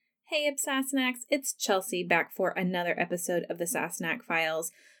Hey Sassenachs, it's Chelsea back for another episode of the Sassenach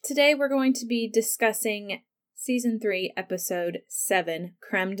Files. Today we're going to be discussing Season 3, Episode 7,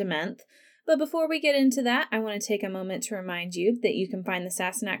 Creme de Menthe. But before we get into that, I want to take a moment to remind you that you can find the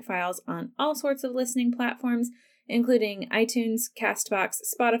Sassenach Files on all sorts of listening platforms, including iTunes, CastBox,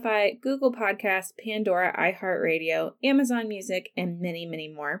 Spotify, Google Podcasts, Pandora, iHeartRadio, Amazon Music, and many,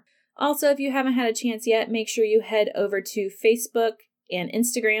 many more. Also, if you haven't had a chance yet, make sure you head over to Facebook and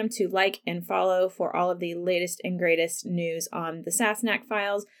Instagram to like and follow for all of the latest and greatest news on the Sassenach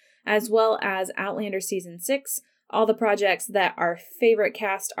Files, as well as Outlander Season 6, all the projects that our favorite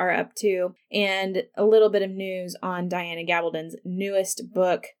cast are up to, and a little bit of news on Diana Gabaldon's newest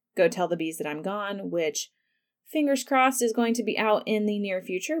book, Go Tell the Bees That I'm Gone, which, fingers crossed, is going to be out in the near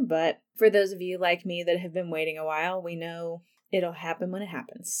future, but for those of you like me that have been waiting a while, we know it'll happen when it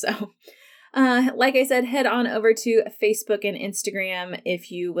happens, so... like I said, head on over to Facebook and Instagram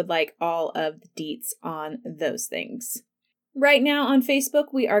if you would like all of the deets on those things. Right now on Facebook,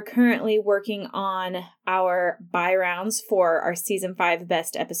 we are currently working on our buy rounds for our Season 5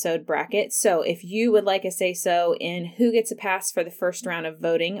 Best Episode bracket. So if you would like a say-so in who gets a pass for the first round of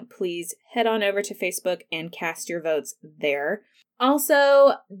voting, please head on over to Facebook and cast your votes there.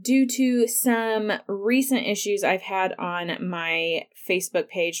 Also, due to some recent issues I've had on my Facebook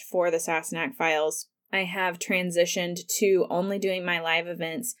page for the Sassenach Files, I have transitioned to only doing my live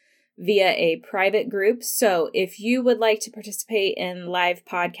events via a private group. So if you would like to participate in live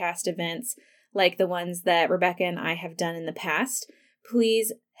podcast events like the ones that Rebecca and I have done in the past,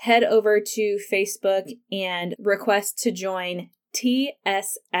 please head over to Facebook and request to join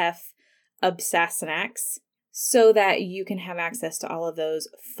TSF Sassenachs, so that you can have access to all of those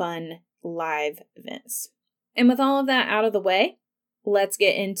fun live events. And with all of that out of the way, let's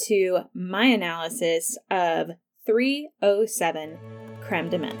get into my analysis of 307 Creme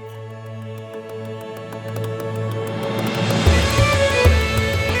de Menthe.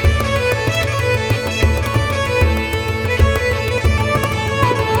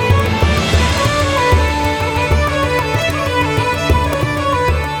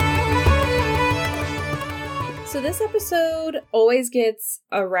 So this episode always gets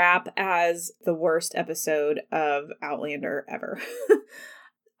a rap as the worst episode of Outlander ever.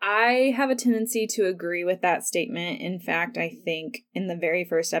 I have a tendency to agree with that statement. In fact, I think in the very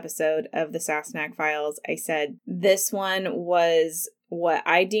first episode of the Sassenach Files, I said this one was what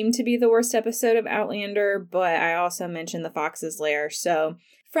I deemed to be the worst episode of Outlander, but I also mentioned the Fox's Lair. So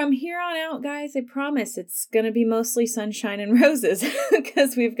from here on out, guys, I promise it's going to be mostly sunshine and roses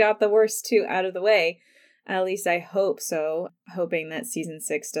because we've got the worst two out of the way. At least I hope so, hoping that Season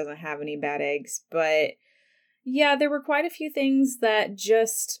 6 doesn't have any bad eggs. But yeah, there were quite a few things that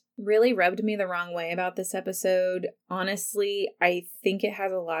just really rubbed me the wrong way about this episode. Honestly, I think it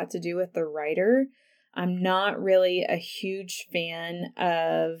has a lot to do with the writer. I'm not really a huge fan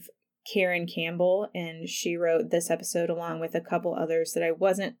of Karen Campbell, and she wrote this episode along with a couple others that I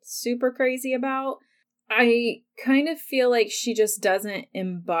wasn't super crazy about. I kind of feel like she just doesn't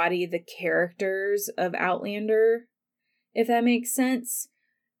embody the characters of Outlander, if that makes sense.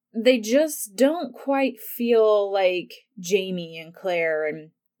 They just don't quite feel like Jamie and Claire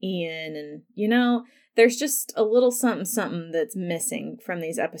and Ian and, there's just a little something that's missing from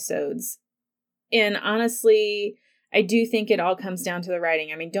these episodes. And honestly, I do think it all comes down to the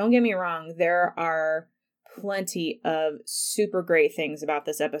writing. I mean, don't get me wrong, there are plenty of super great things about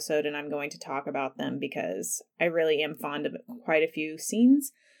this episode, and I'm going to talk about them because I really am fond of quite a few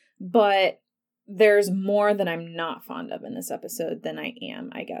scenes, but there's more that I'm not fond of in this episode than I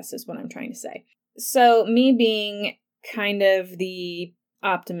am, I guess is what I'm trying to say. So me being kind of the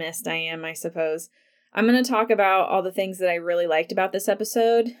optimist I am, I suppose, I'm going to talk about all the things that I really liked about this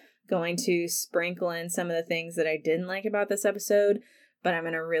episode, going to sprinkle in some of the things that I didn't like about this episode, but I'm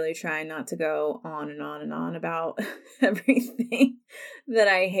going to really try not to go on and on and on about everything that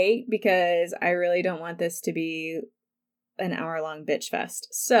I hate because I really don't want this to be an hour-long bitch fest.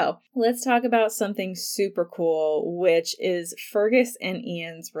 So let's talk about something super cool, which is Fergus and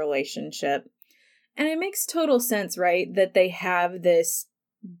Ian's relationship. And it makes total sense, right? That they have this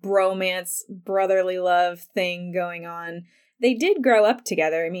bromance, brotherly love thing going on. They did grow up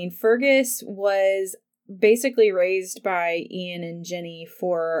together. I mean, Fergus was basically raised by Ian and Jenny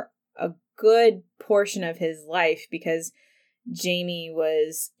for a good portion of his life because Jamie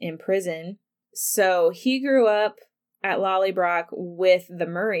was in prison. So he grew up at Lollybrock with the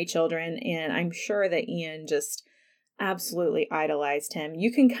Murray children, and I'm sure that Ian just absolutely idolized him. You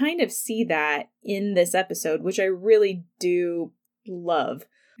can kind of see that in this episode, which I really do love.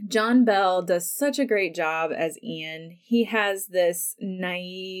 John Bell does such a great job as Ian. He has this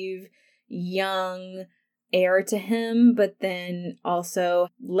naive, young air to him, but then also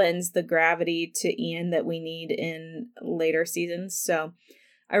lends the gravity to Ian that we need in later seasons. So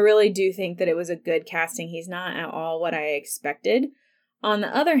I really do think that it was a good casting. He's not at all what I expected. On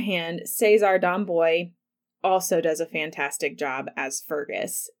the other hand, Cesar Domboy also does a fantastic job as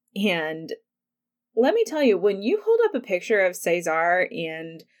Fergus. And let me tell you, when you hold up a picture of Cesar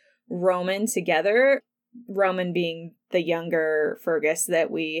and Roman together, Roman being the younger Fergus that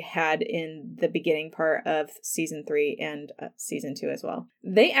we had in the beginning part of season 3 and season 2 as well,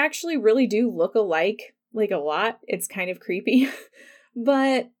 they actually really do look alike, like a lot. It's kind of creepy.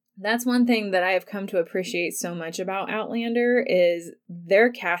 But that's one thing that I have come to appreciate so much about Outlander is their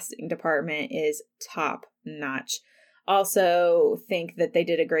casting department is top notch. Also think that they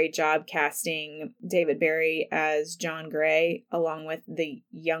did a great job casting David Barry as John Grey, along with the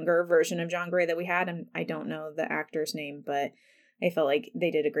younger version of John Grey that we had. And I don't know the actor's name, but I felt like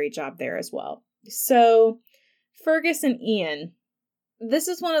they did a great job there as well. So Fergus and Ian, this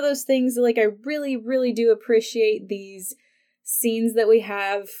is one of those things like I really, really do appreciate these scenes that we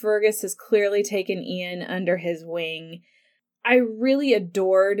have. Fergus has clearly taken Ian under his wing. I really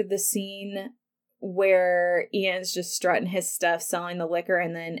adored the scene where Ian's just strutting his stuff, selling the liquor,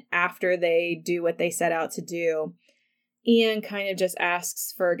 and then after they do what they set out to do, Ian kind of just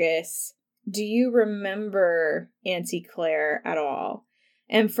asks Fergus, do you remember Auntie Claire at all?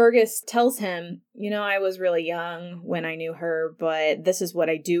 And Fergus tells him, I was really young when I knew her, but this is what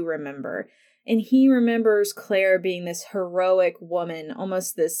I do remember. And he remembers Claire being this heroic woman,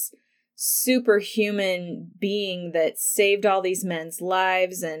 almost this superhuman being that saved all these men's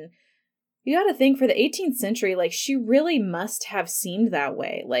lives. And you got to think, for the 18th century, like, she really must have seemed that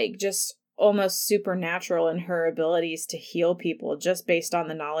way, like just almost supernatural in her abilities to heal people just based on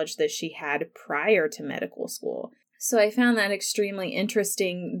the knowledge that she had prior to medical school. So I found that extremely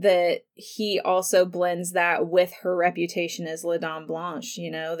interesting that he also blends that with her reputation as La Dame Blanche,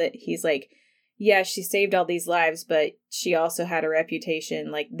 that he's like, yeah, she saved all these lives, but she also had a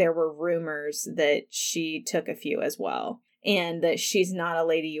reputation. Like, there were rumors that she took a few as well, and that she's not a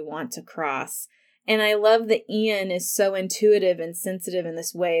lady you want to cross. And I love that Ian is so intuitive and sensitive in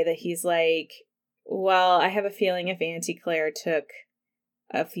this way that he's like, well, I have a feeling if Auntie Claire took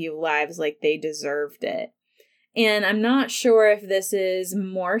a few lives, like, they deserved it. And I'm not sure if this is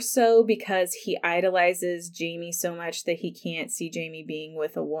more so because he idolizes Jamie so much that he can't see Jamie being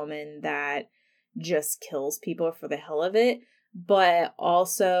with a woman that just kills people for the hell of it. But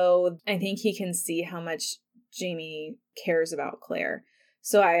also, I think he can see how much Jamie cares about Claire.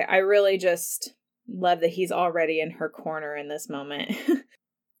 So I really just love that he's already in her corner in this moment.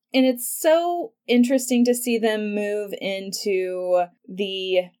 And it's so interesting to see them move into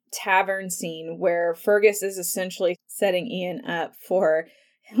the tavern scene where Fergus is essentially setting Ian up for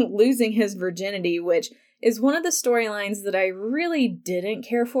losing his virginity, which is one of the storylines that I really didn't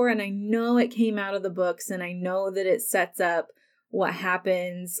care for. And I know it came out of the books, and I know that it sets up what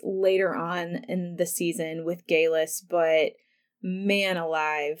happens later on in the season with Galus, but man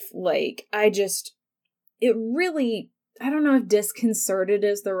alive, like, it really, I don't know if disconcerted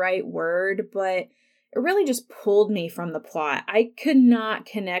is the right word, but it really just pulled me from the plot. I could not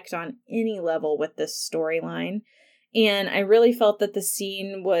connect on any level with this storyline, and I really felt that the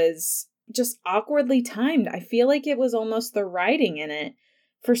scene was just awkwardly timed. I feel like it was almost the writing in it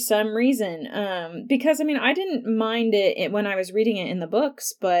for some reason. Because I didn't mind it when I was reading it in the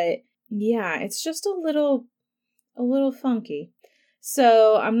books, but yeah, it's just a little funky.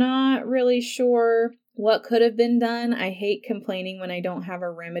 So I'm not really sure what could have been done. I hate complaining when I don't have a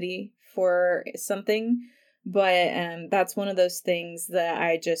remedy for something, but that's one of those things that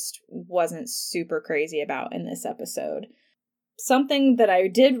I just wasn't super crazy about in this episode. Something that I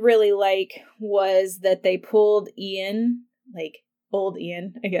did really like was that they pulled Ian, like old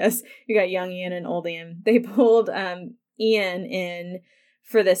Ian, I guess. You got young Ian and old Ian. They pulled Ian in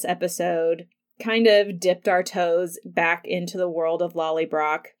for this episode, kind of dipped our toes back into the world of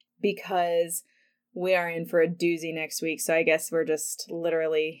Lollybrock, because we are in for a doozy next week. So I guess we're just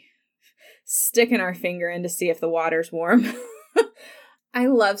literally sticking our finger in to see if the water's warm. I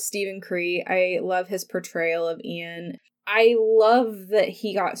love Stephen Cree. I love his portrayal of Ian. I love that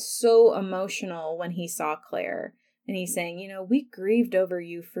he got so emotional when he saw Claire. And he's saying, we grieved over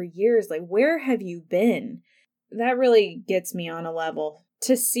you for years. Like, where have you been? That really gets me on a level.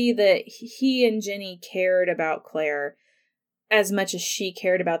 To see that he and Jenny cared about Claire as much as she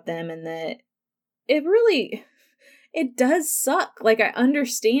cared about them, and that it does suck. Like, I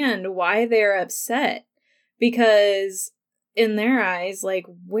understand why they're upset, because in their eyes, like,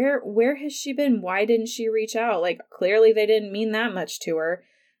 where has she been? Why didn't she reach out? Like, clearly they didn't mean that much to her,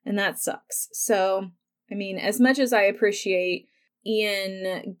 and that sucks. So, I mean, as much as I appreciate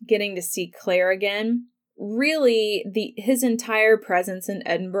Ian getting to see Claire again, really his entire presence in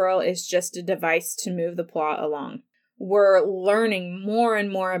Edinburgh is just a device to move the plot along. We're learning more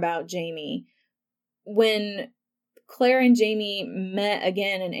and more about Jamie. When Claire and Jamie met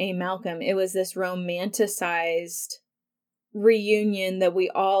again in A. Malcolm, it was this romanticized reunion that we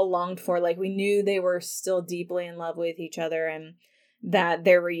all longed for. Like, we knew they were still deeply in love with each other and that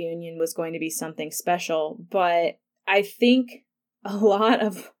their reunion was going to be something special. But I think a lot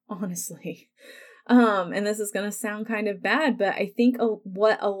of, honestly, and this is going to sound kind of bad, but I think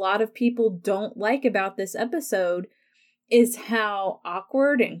what a lot of people don't like about this episode is how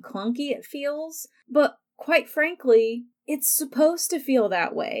awkward and clunky it feels. But quite frankly, it's supposed to feel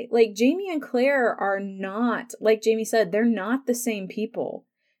that way. Like, Jamie and Claire are not, like Jamie said, they're not the same people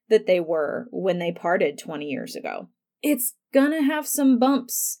that they were when they parted 20 years ago. It's gonna have some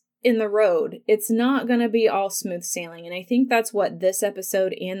bumps in the road. It's not gonna be all smooth sailing. And I think that's what this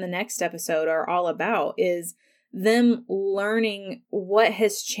episode and the next episode are all about, is them learning what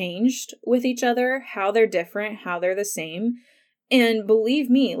has changed with each other, how they're different, how they're the same. And believe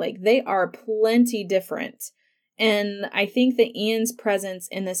me, like, they are plenty different. And I think that Ian's presence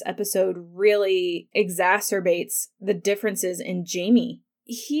in this episode really exacerbates the differences in Jamie.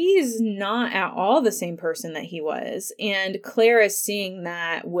 He's not at all the same person that he was. And Claire is seeing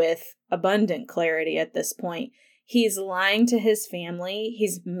that with abundant clarity at this point. He's lying to his family.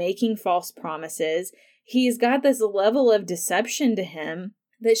 He's making false promises. He's got this level of deception to him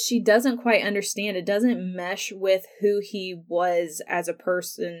that she doesn't quite understand. It doesn't mesh with who he was as a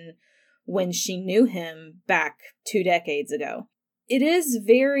person when she knew him back 2 decades ago. It is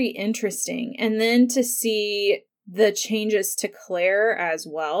very interesting. And then to see the changes to Claire as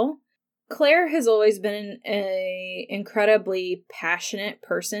well. Claire has always been an incredibly passionate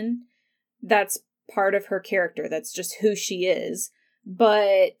person. That's part of her character. That's just who she is.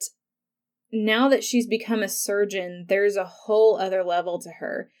 But now that she's become a surgeon, there's a whole other level to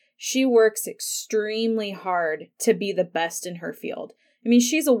her. She works extremely hard to be the best in her field. I mean,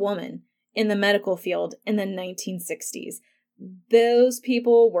 she's a woman in the medical field in the 1960s. Those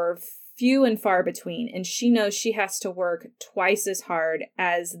people were few and far between, and she knows she has to work twice as hard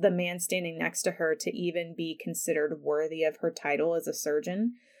as the man standing next to her to even be considered worthy of her title as a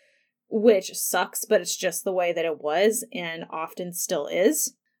surgeon, which sucks, but it's just the way that it was and often still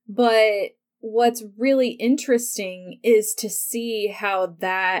is. But what's really interesting is to see how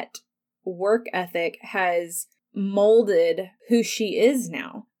that work ethic has molded who she is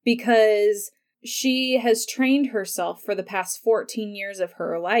now, because she has trained herself for the past 14 years of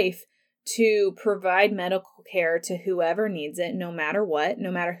her life to provide medical care to whoever needs it, no matter what, no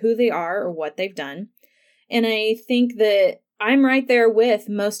matter who they are or what they've done. And I think that I'm right there with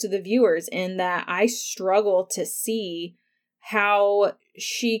most of the viewers in that I struggle to see how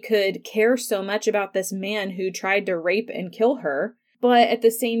she could care so much about this man who tried to rape and kill her. But at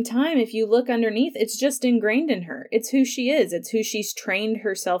the same time, if you look underneath, it's just ingrained in her. It's who she is. It's who she's trained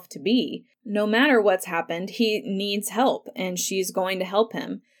herself to be. No matter what's happened, he needs help, and she's going to help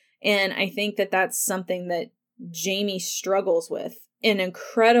him. And I think that that's something that Jamie struggles with an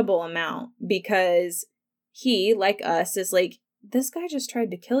incredible amount, because he, like us, is like, this guy just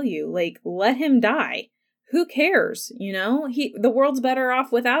tried to kill you. Like, let him die. Who cares? You know, the world's better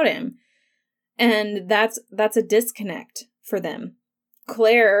off without him. And that's a disconnect for them.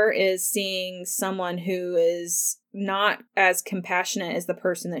 Claire is seeing someone who is not as compassionate as the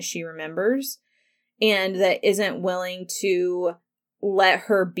person that she remembers, and that isn't willing to let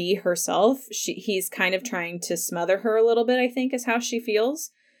her be herself. He's kind of trying to smother her a little bit, I think, is how she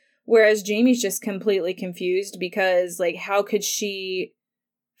feels. Whereas Jamie's just completely confused because, like, how could she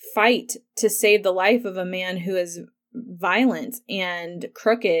fight to save the life of a man who is violent and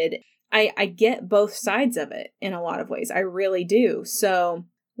crooked? I get both sides of it in a lot of ways. I really do. So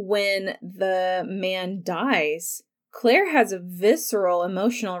when the man dies, Claire has a visceral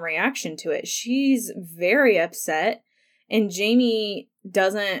emotional reaction to it. She's very upset, and Jamie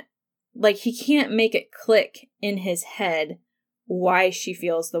doesn't, like, he can't make it click in his head why she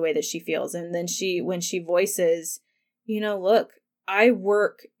feels the way that she feels. And then when she voices, you know, look, I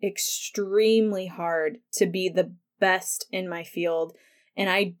work extremely hard to be the best in my field, and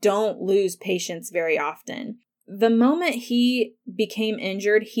I don't lose patients very often. The moment he became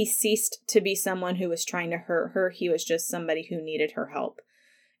injured, he ceased to be someone who was trying to hurt her. He was just somebody who needed her help.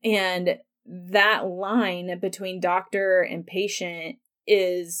 And that line between doctor and patient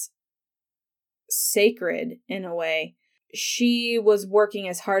is sacred in a way. she was working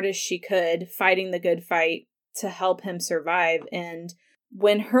as hard as she could, fighting the good fight to help him survive. And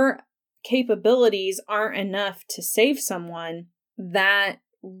when her capabilities aren't enough to save someone, that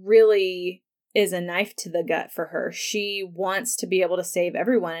really is a knife to the gut for her. She wants to be able to save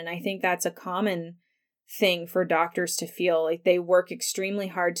everyone. And I think that's a common thing for doctors to feel. Like, they work extremely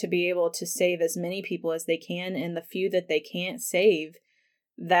hard to be able to save as many people as they can. And the few that they can't save,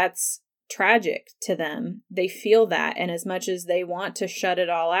 that's tragic to them. They feel that. And as much as they want to shut it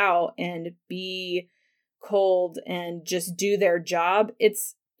all out and be cold and just do their job,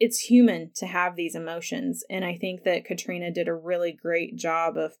 it's human to have these emotions. And I think that Katrina did a really great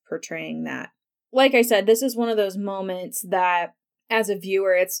job of portraying that. Like I said, this is one of those moments that, as a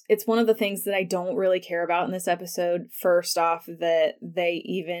viewer, it's one of the things that I don't really care about in this episode. First off, that they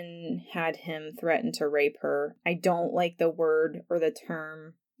even had him threaten to rape her. I don't like the word or the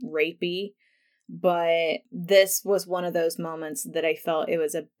term rapey, but this was one of those moments that I felt it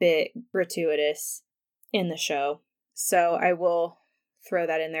was a bit gratuitous in the show. So I will throw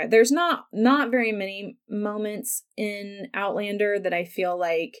that in there. There's not very many moments in Outlander that I feel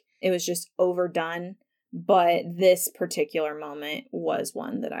like it was just overdone, but this particular moment was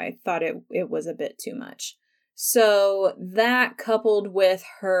one that I thought it was a bit too much. So that, coupled with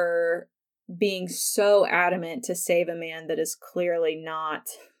her being so adamant to save a man that is clearly not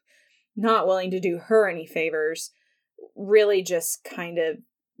willing to do her any favors, really just kind of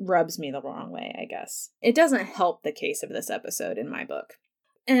rubs me the wrong way, I guess. It doesn't help the case of this episode in my book.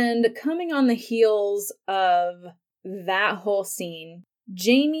 And coming on the heels of that whole scene,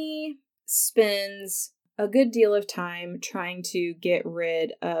 Jamie spends a good deal of time trying to get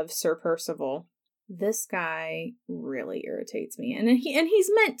rid of Sir Percival. This guy really irritates me, and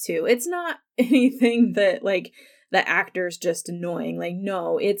he's meant to. It's not anything that, like, the actor's just annoying. Like,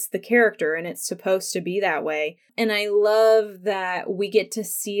 no, it's the character, and it's supposed to be that way. And I love that we get to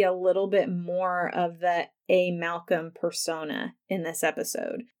see a little bit more of the A. Malcolm persona in this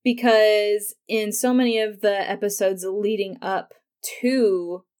episode, because in so many of the episodes leading up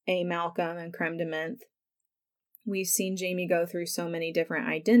to A. Malcolm and Creme de Menthe, we've seen Jamie go through so many different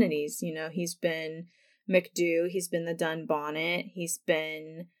identities. You know, he's been McDo, he's been the Dunbonnet, he's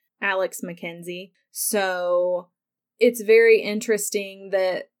been Alex Mackenzie. So it's very interesting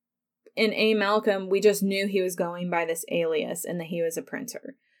that in A. Malcolm, we just knew he was going by this alias and that he was a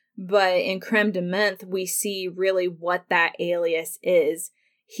printer. But in Creme de Menthe, we see really what that alias is.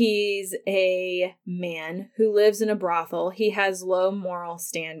 He's a man who lives in a brothel. He has low moral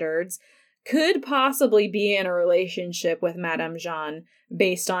standards, could possibly be in a relationship with Madame Jeanne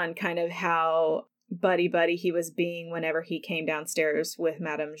based on kind of how buddy he was being whenever he came downstairs with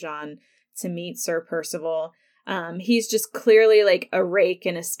Madame Jeanne to meet Sir Percival. He's just clearly like a rake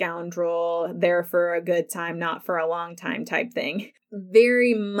and a scoundrel, there for a good time, not for a long time type thing.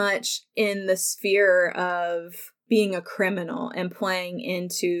 Very much in the sphere of being a criminal and playing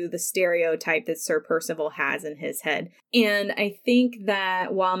into the stereotype that Sir Percival has in his head. And I think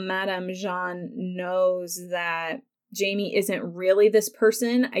that while Madame Jeanne knows that Jamie isn't really this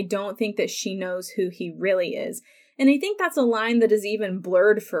person, I don't think that she knows who he really is. And I think that's a line that is even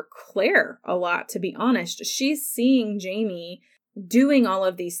blurred for Claire a lot, to be honest. She's seeing Jamie doing all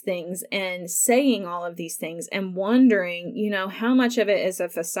of these things and saying all of these things and wondering, you know, how much of it is a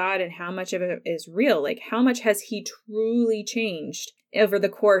facade and how much of it is real? Like, how much has he truly changed over the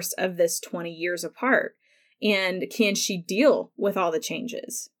course of this 20 years apart? And can she deal with all the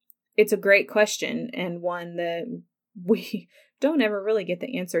changes? It's a great question, and one that we don't ever really get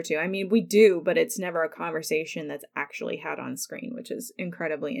the answer to. I mean, we do, but it's never a conversation that's actually had on screen, which is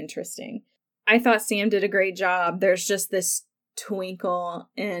incredibly interesting. I thought Sam did a great job. There's just this twinkle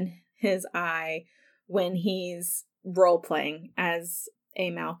in his eye when he's role-playing as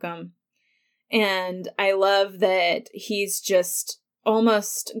A. Malcolm. And I love that he's just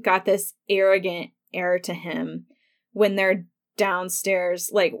almost got this arrogant air to him when they're downstairs,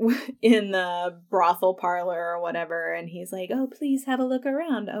 like in the brothel parlor or whatever, and he's like, oh, please have a look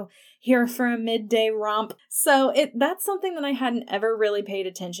around. Oh, here for a midday romp. So that's something that I hadn't ever really paid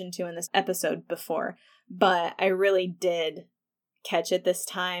attention to in this episode before, but I really did catch it this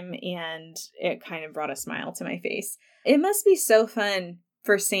time, and it kind of brought a smile to my face. It must be so fun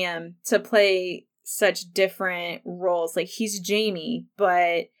for Sam to play such different roles. Like, he's Jamie,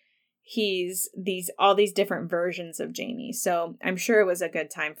 but he's all these different versions of Jamie. So I'm sure it was a good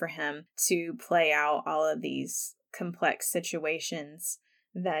time for him to play out all of these complex situations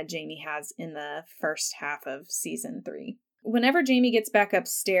that Jamie has in the first half of season 3. Whenever Jamie gets back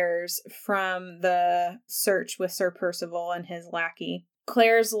upstairs from the search with Sir Percival and his lackey,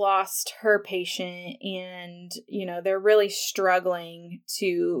 Claire's lost her patient and, they're really struggling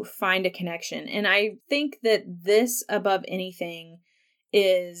to find a connection. And I think that this, above anything,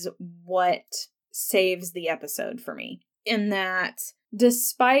 is what saves the episode for me. In that,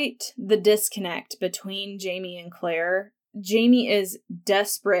 despite the disconnect between Jamie and Claire, Jamie is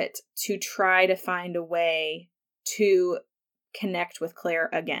desperate to try to find a way to connect with Claire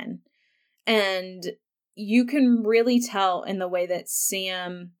again. And you can really tell in the way that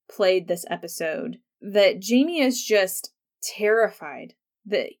Sam played this episode that Jamie is just terrified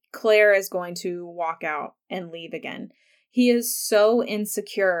that Claire is going to walk out and leave again. He is so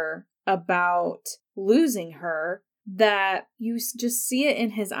insecure about losing her that you just see it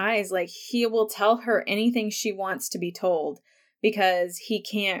in his eyes. Like, he will tell her anything she wants to be told because he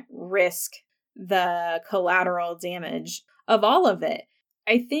can't risk the collateral damage of all of it.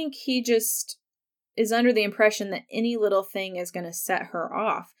 I think he just is under the impression that any little thing is going to set her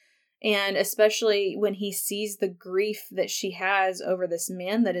off. And especially when he sees the grief that she has over this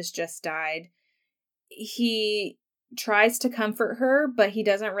man that has just died, he tries to comfort her, but he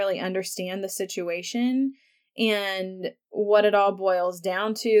doesn't really understand the situation. And what it all boils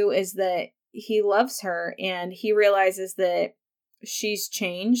down to is that he loves her and he realizes that she's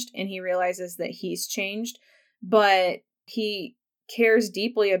changed and he realizes that he's changed, but he cares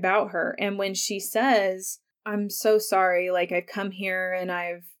deeply about her. And when she says, "I'm so sorry, like, I've come here and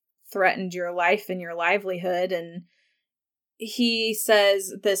I've threatened your life and your livelihood," and he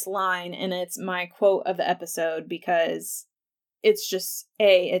says this line, and it's my quote of the episode because it's just,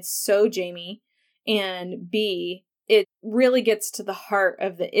 A, it's so Jamie, and B, it really gets to the heart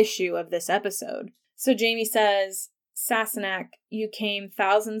of the issue of this episode. So Jamie says, "Sassenach, you came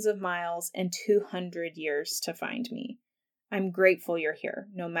thousands of miles and 200 years to find me. I'm grateful you're here,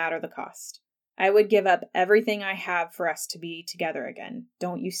 no matter the cost. I would give up everything I have for us to be together again.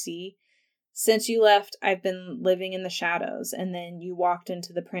 Don't you see? Since you left, I've been living in the shadows, and then you walked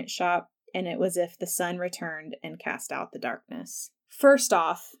into the print shop, and it was as if the sun returned and cast out the darkness." First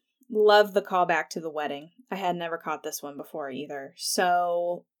off, love the callback to the wedding. I had never caught this one before either.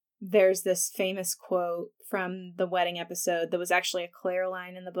 So there's this famous quote from the wedding episode that was actually a Claire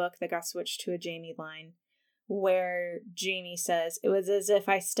line in the book that got switched to a Jamie line, where Jamie says, "It was as if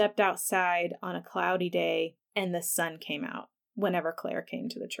I stepped outside on a cloudy day and the sun came out," whenever Claire came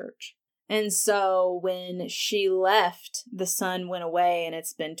to the church. And so when she left, the sun went away and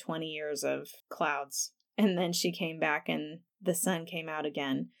it's been 20 years of clouds. And then she came back and the sun came out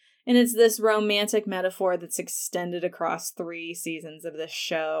again. And it's this romantic metaphor that's extended across 3 seasons of this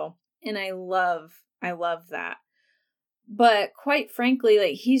show. And I love that. But quite frankly,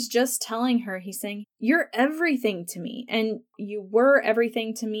 like, he's just telling her, he's saying, "You're everything to me. And you were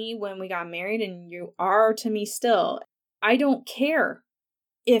everything to me when we got married, and you are to me still. I don't care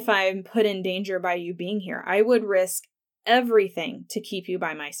if I'm put in danger by you being here. I would risk everything to keep you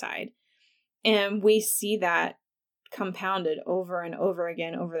by my side." And we see that compounded over and over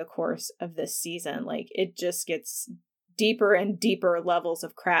again over the course of this season. Like, it just gets deeper and deeper levels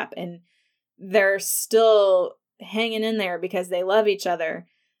of crap. And they're still hanging in there because they love each other.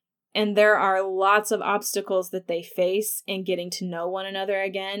 And there are lots of obstacles that they face in getting to know one another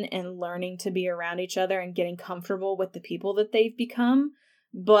again and learning to be around each other and getting comfortable with the people that they've become.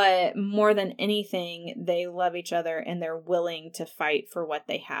 But more than anything, they love each other and they're willing to fight for what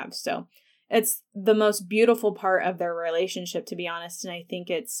they have. So it's the most beautiful part of their relationship, to be honest. And I think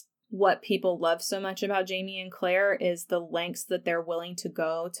it's what people love so much about Jamie and Claire is the lengths that they're willing to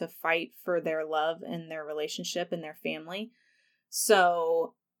go to fight for their love and their relationship and their family.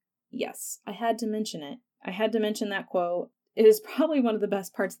 So yes, I had to mention it. I had to mention that quote. It is probably one of the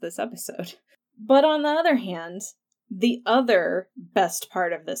best parts of this episode. But on the other hand, the other best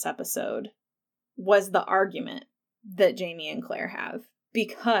part of this episode was the argument that Jamie and Claire have.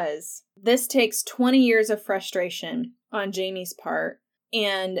 Because this takes 20 years of frustration on Jamie's part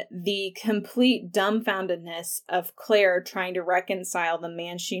and the complete dumbfoundedness of Claire trying to reconcile the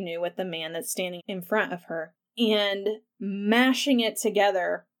man she knew with the man that's standing in front of her, and mashing it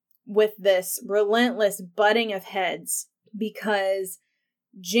together with this relentless butting of heads because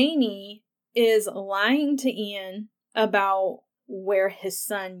Jamie is lying to Ian about where his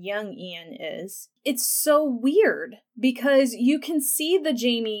son, young Ian, is. It's so weird because you can see the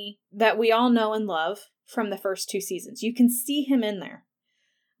Jamie that we all know and love from the first 2 seasons. You can see him in there.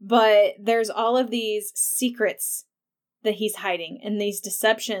 But there's all of these secrets that he's hiding and these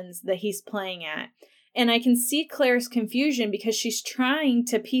deceptions that he's playing at. And I can see Claire's confusion because she's trying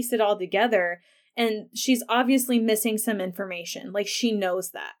to piece it all together and she's obviously missing some information. Like, she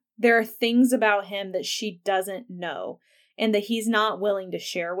knows that. There are things about him that she doesn't know. and that he's not willing to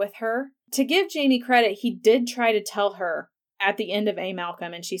share with her. To give Jamie credit, he did try to tell her at the end of A.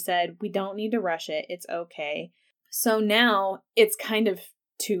 Malcolm, and she said, we don't need to rush it. It's okay. So now it's kind of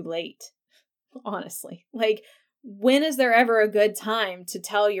too late, honestly. Like, when is there ever a good time to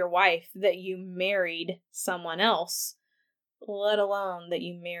tell your wife that you married someone else, let alone that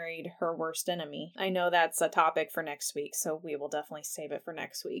you married her worst enemy? I know that's a topic for next week, so we will definitely save it for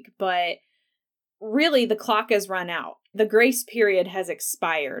next week. But really, the clock has run out. The grace period has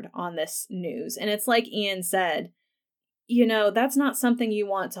expired on this news. And it's like Ian said, that's not something you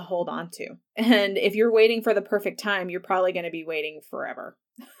want to hold on to. And if you're waiting for the perfect time, you're probably going to be waiting forever.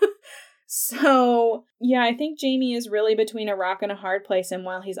 So, yeah, I think Jamie is really between a rock and a hard place. And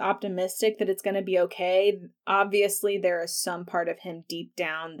while he's optimistic that it's going to be okay, obviously there is some part of him deep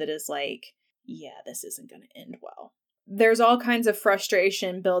down that is like, yeah, this isn't going to end well. There's all kinds of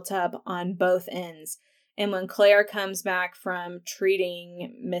frustration built up on both ends. And when Claire comes back from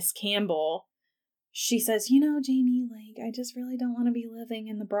treating Miss Campbell, she says, Jamie, I just really don't want to be living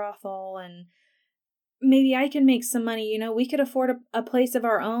in the brothel, and maybe I can make some money. We could afford a place of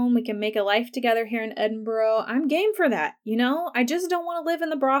our own. We can make a life together here in Edinburgh. I'm game for that. I just don't want to live in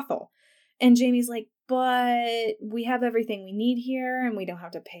the brothel. And Jamie's like, but we have everything we need here and we don't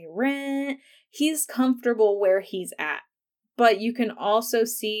have to pay rent. He's comfortable where he's at. But you can also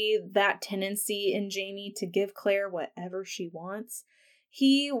see that tendency in Jamie to give Claire whatever she wants.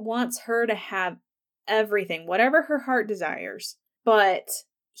 He wants her to have everything, whatever her heart desires. But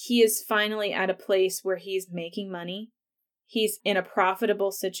he is finally at a place where he's making money. He's in a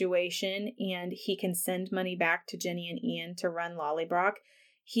profitable situation and he can send money back to Jenny and Ian to run Lollybrock.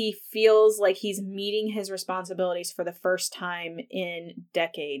 He feels like he's meeting his responsibilities for the first time in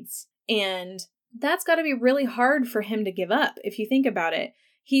decades. And that's got to be really hard for him to give up, if you think about it.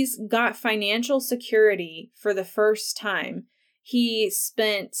 He's got financial security for the first time. He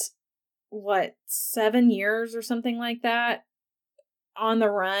spent, 7 years or something like that on the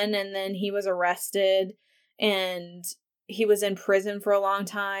run, and then he was arrested, and he was in prison for a long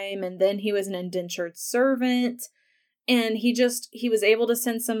time, and then he was an indentured servant. And he was able to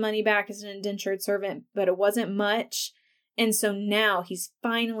send some money back as an indentured servant, but it wasn't much. And so now he's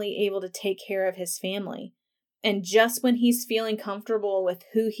finally able to take care of his family. And just when he's feeling comfortable with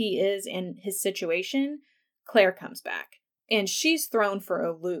who he is and his situation, Claire comes back. And she's thrown for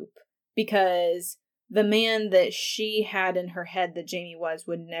a loop because the man that she had in her head that Jamie was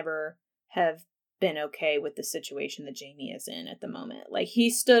would never have been okay with the situation that Jamie is in at the moment. He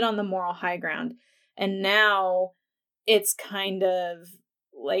stood on the moral high ground. And now it's kind of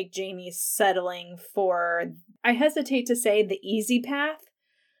like Jamie's settling for, I hesitate to say the easy path,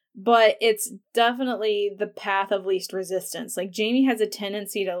 but it's definitely the path of least resistance. Jamie has a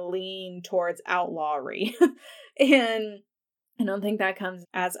tendency to lean towards outlawry. And I don't think that comes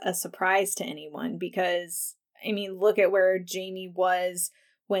as a surprise to anyone because, look at where Jamie was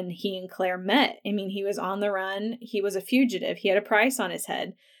when he and Claire met. He was on the run. He was a fugitive. He had a price on his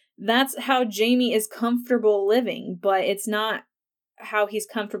head. That's how Jamie is comfortable living, but it's not how he's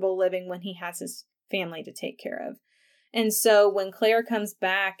comfortable living when he has his family to take care of. And so when Claire comes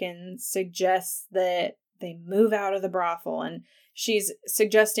back and suggests that they move out of the brothel, and she's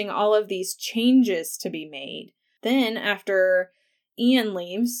suggesting all of these changes to be made, then after Ian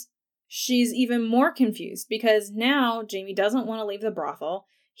leaves, she's even more confused because now Jamie doesn't want to leave the brothel.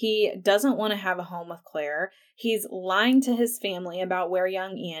 He doesn't want to have a home with Claire. He's lying to his family about where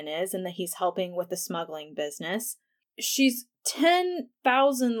young Ian is and that he's helping with the smuggling business. She's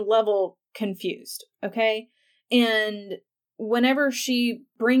 10,000 level confused, okay? And whenever she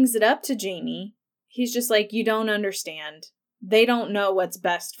brings it up to Jamie, he's just like, you don't understand. They don't know what's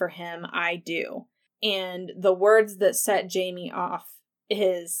best for him. I do. And the words that set Jamie off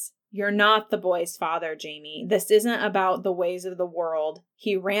is, you're not the boy's father, Jamie. This isn't about the ways of the world.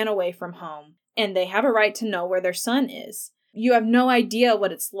 He ran away from home, and they have a right to know where their son is. You have no idea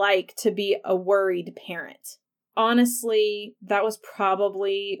what it's like to be a worried parent. Honestly, that was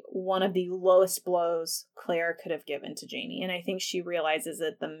probably one of the lowest blows Claire could have given to Jamie. And I think she realizes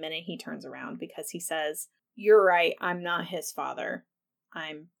it the minute he turns around because he says, you're right, I'm not his father.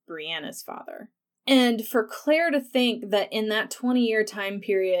 I'm Brianna's father. And for Claire to think that in that 20-year time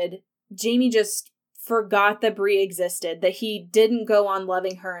period, Jamie just forgot that Brie existed, that he didn't go on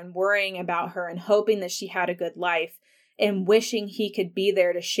loving her and worrying about her and hoping that she had a good life and wishing he could be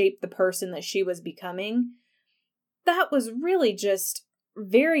there to shape the person that she was becoming, that was really just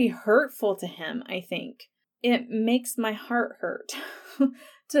very hurtful to him, I think. It makes my heart hurt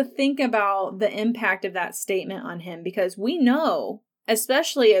to think about the impact of that statement on him because we know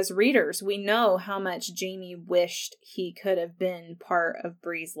especially as readers, we know how much Jamie wished he could have been part of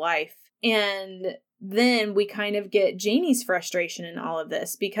Bree's life. And then we kind of get Jamie's frustration in all of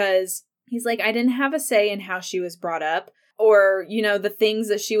this because he's like, I didn't have a say in how she was brought up or, the things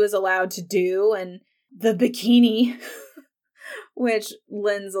that she was allowed to do and the bikini, which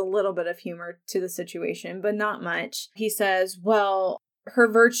lends a little bit of humor to the situation, but not much. He says, well,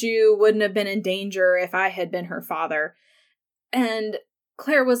 her virtue wouldn't have been in danger if I had been her father. And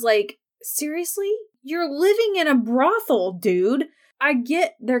Claire was like, seriously? You're living in a brothel, dude. I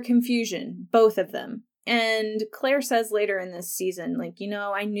get their confusion, both of them. And Claire says later in this season, like,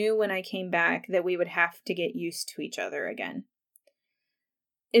 I knew when I came back that we would have to get used to each other again.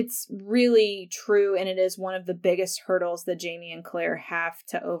 It's really true, and it is one of the biggest hurdles that Jamie and Claire have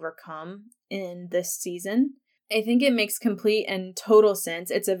to overcome in this season. I think it makes complete and total sense.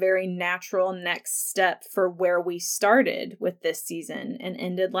 It's a very natural next step for where we started with this season and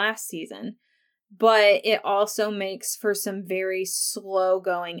ended last season. But it also makes for some very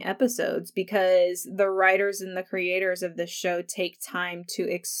slow-going episodes because the writers and the creators of this show take time to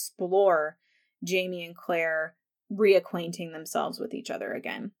explore Jamie and Claire reacquainting themselves with each other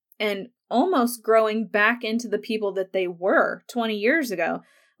again and almost growing back into the people that they were 20 years ago.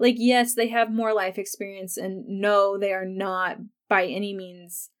 Like, yes, they have more life experience, and no, they are not by any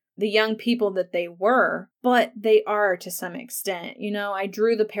means the young people that they were, but they are to some extent. I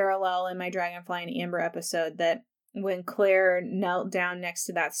drew the parallel in my Dragonfly and Amber episode that when Claire knelt down next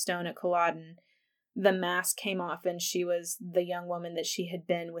to that stone at Culloden, the mask came off and she was the young woman that she had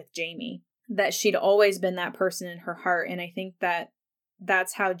been with Jamie, that she'd always been that person in her heart. And I think that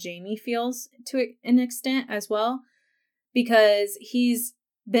that's how Jamie feels to an extent as well, because he's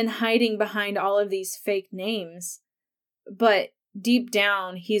been hiding behind all of these fake names, but deep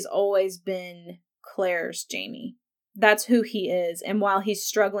down, he's always been Claire's Jamie. That's who he is. And while he's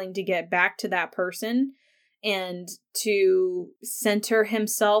struggling to get back to that person and to center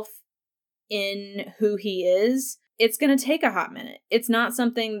himself in who he is, it's going to take a hot minute. It's not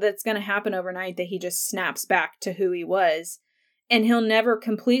something that's going to happen overnight that he just snaps back to who he was. And he'll never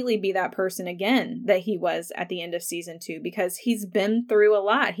completely be that person again that he was at the end of season 2 because he's been through a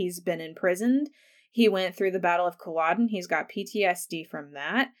lot. He's been imprisoned. He went through the Battle of Culloden. He's got PTSD from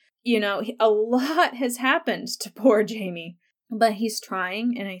that. A lot has happened to poor Jamie. But he's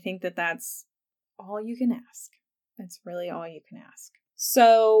trying, and I think that that's all you can ask. That's really all you can ask.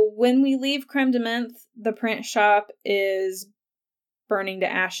 So when we leave Creme de Menthe, the print shop is burning to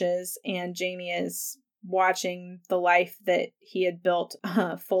ashes, and Jamie is watching the life that he had built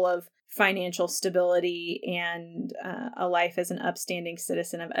full of financial stability and a life as an upstanding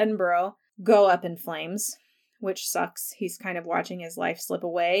citizen of Edinburgh go up in flames, which sucks. He's kind of watching his life slip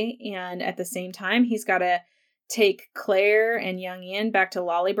away. And at the same time, he's got to take Claire and young Ian back to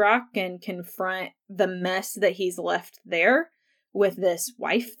Lollybroch and confront the mess that he's left there with this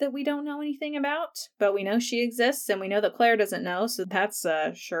wife that we don't know anything about, but we know she exists and we know that Claire doesn't know, so that's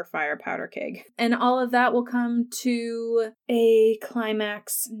a surefire powder keg. And all of that will come to a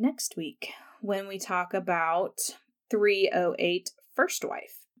climax next week when we talk about 308 First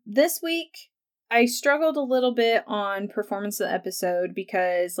Wife. This week, I struggled a little bit on performance of the episode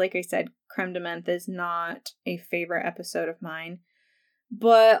because, like I said, Creme de Menthe is not a favorite episode of mine.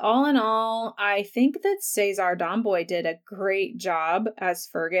 But all in all, I think that Cesar Domboy did a great job as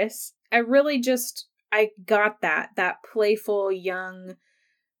Fergus. I got that playful young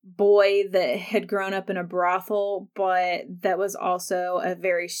boy that had grown up in a brothel, but that was also a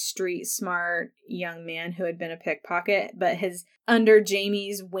very street smart young man who had been a pickpocket, but has, under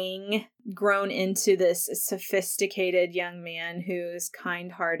Jamie's wing, grown into this sophisticated young man who's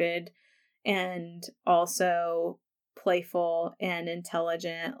kind-hearted and also playful and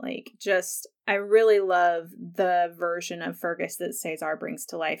intelligent. I really love the version of Fergus that Cesar brings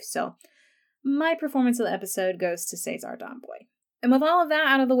to life. So my performance of the episode goes to Cesar Domboy. And with all of that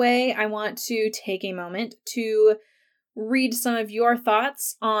out of the way, I want to take a moment to read some of your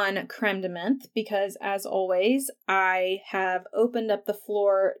thoughts on Creme de Menthe, because as always, I have opened up the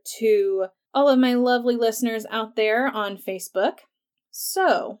floor to all of my lovely listeners out there on Facebook.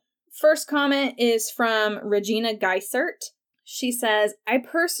 So, first comment is from Regina Geisert. She says, I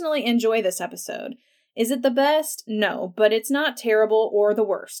personally enjoy this episode. Is it the best? No, but it's not terrible or the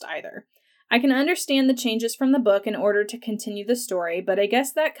worst either. I can understand the changes from the book in order to continue the story, but I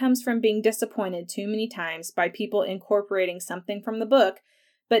guess that comes from being disappointed too many times by people incorporating something from the book,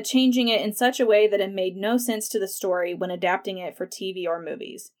 but changing it in such a way that it made no sense to the story when adapting it for TV or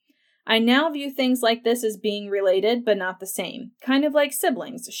movies. I now view things like this as being related, but not the same. Kind of like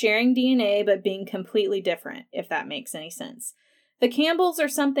siblings, sharing DNA but being completely different, if that makes any sense. The Campbells are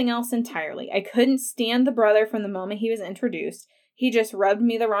something else entirely. I couldn't stand the brother from the moment he was introduced. He just rubbed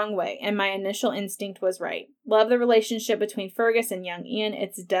me the wrong way, and my initial instinct was right. Love the relationship between Fergus and young Ian.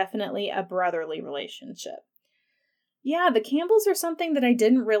 It's definitely a brotherly relationship. Yeah, the Campbells are something that I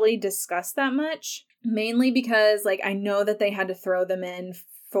didn't really discuss that much, mainly because, I know that they had to throw them in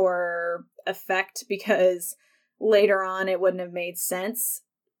for effect because later on it wouldn't have made sense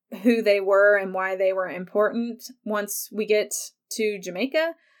who they were and why they were important once we get to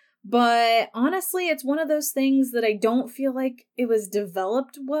Jamaica. But honestly, it's one of those things that I don't feel like it was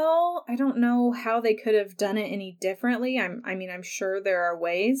developed well. I don't know how they could have done it any differently. I'm sure there are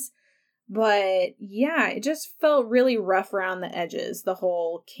ways. But yeah, it just felt really rough around the edges, the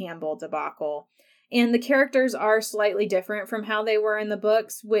whole Campbell debacle. And the characters are slightly different from how they were in the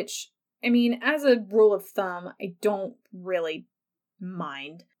books, which, as a rule of thumb, I don't really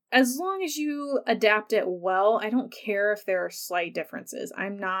mind. As long as you adapt it well, I don't care if there are slight differences.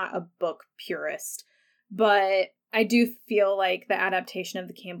 I'm not a book purist, but I do feel like the adaptation of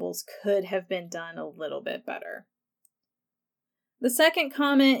the Campbells could have been done a little bit better. The second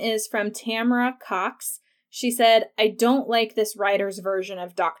comment is from Tamara Cox. She said, I don't like this writer's version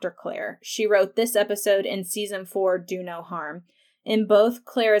of Dr. Claire. She wrote this episode in season 4, Do No Harm. In both,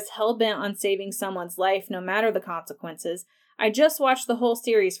 Claire is hell-bent on saving someone's life, no matter the consequences. I just watched the whole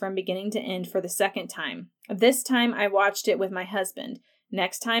series from beginning to end for the second time. This time, I watched it with my husband.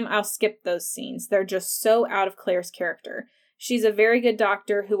 Next time, I'll skip those scenes. They're just so out of Claire's character. She's a very good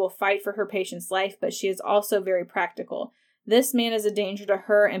doctor who will fight for her patient's life, but she is also very practical. This man is a danger to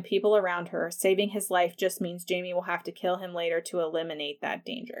her and people around her. Saving his life just means Jamie will have to kill him later to eliminate that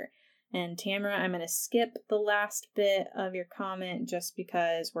danger. And Tamara, I'm going to skip the last bit of your comment just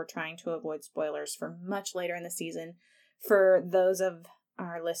because we're trying to avoid spoilers for much later in the season for those of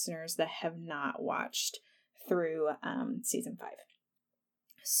our listeners that have not watched through season 5.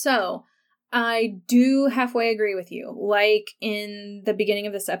 So, I do halfway agree with you. Like in the beginning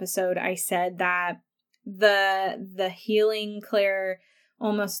of this episode, I said that the healing Claire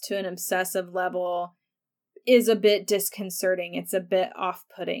almost to an obsessive level is a bit disconcerting. It's a bit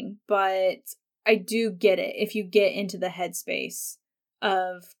off-putting, but I do get it if you get into the headspace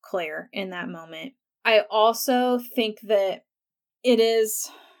of Claire in that moment. I also think that it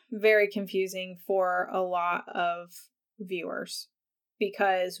is very confusing for a lot of viewers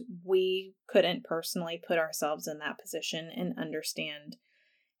because we couldn't personally put ourselves in that position and understand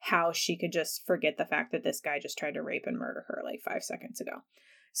how she could just forget the fact that this guy just tried to rape and murder her 5 seconds ago.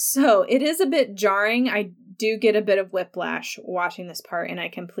 So it is a bit jarring. I do get a bit of whiplash watching this part, and I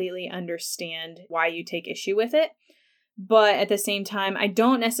completely understand why you take issue with it. But at the same time, I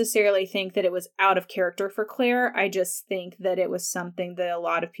don't necessarily think that it was out of character for Claire. I just think that it was something that a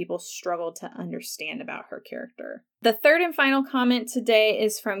lot of people struggled to understand about her character. The third and final comment today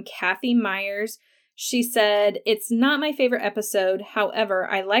is from Kathy Myers. She said, it's not my favorite episode. However,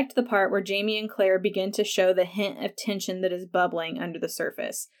 I liked the part where Jamie and Claire begin to show the hint of tension that is bubbling under the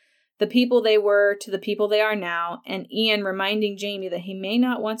surface. The people they were to the people they are now, and Ian reminding Jamie that he may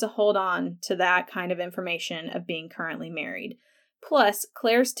not want to hold on to that kind of information of being currently married. Plus,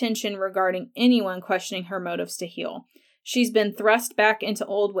 Claire's tension regarding anyone questioning her motives to heal. She's been thrust back into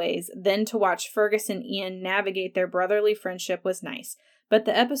old ways, then to watch Fergus and Ian navigate their brotherly friendship was nice. But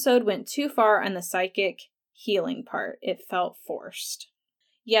the episode went too far on the psychic healing part. It felt forced.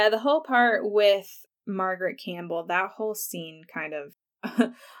 Yeah, the whole part with Margaret Campbell, that whole scene kind of...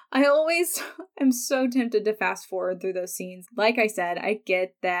 I always am so tempted to fast forward through those scenes. Like I said, I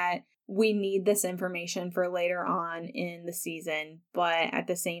get that we need this information for later on in the season, but at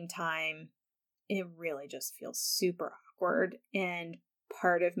the same time, it really just feels super awkward. And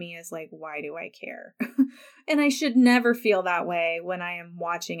part of me is like, why do I care? And I should never feel that way when I am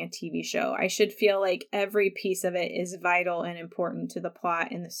watching a TV show. I should feel like every piece of it is vital and important to the plot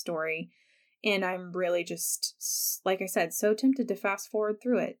and the story. And I'm really just, like I said, so tempted to fast forward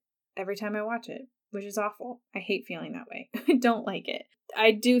through it every time I watch it, which is awful. I hate feeling that way. I don't like it.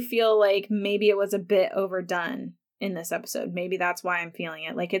 I do feel like maybe it was a bit overdone in this episode. Maybe that's why I'm feeling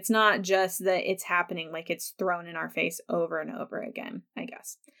it. Like, it's not just that it's happening, like it's thrown in our face over and over again, I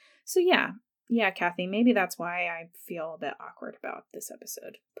guess. So yeah, Kathy, maybe that's why I feel a bit awkward about this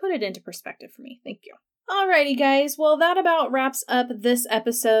episode. Put it into perspective for me. Thank you. Alrighty, guys. Well, that about wraps up this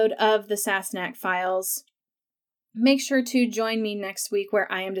episode of the Sassenach Files. Make sure to join me next week where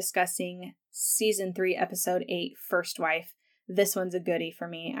I am discussing Season 3, Episode 8, First Wife. This one's a goodie for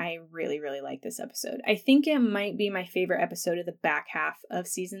me. I really, really like this episode. I think it might be my favorite episode of the back half of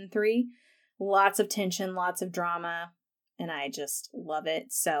Season 3. Lots of tension, lots of drama, and I just love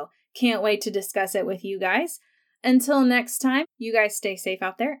it. So can't wait to discuss it with you guys. Until next time, you guys stay safe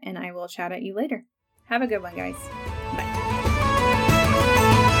out there, and I will chat at you later. Have a good one, guys.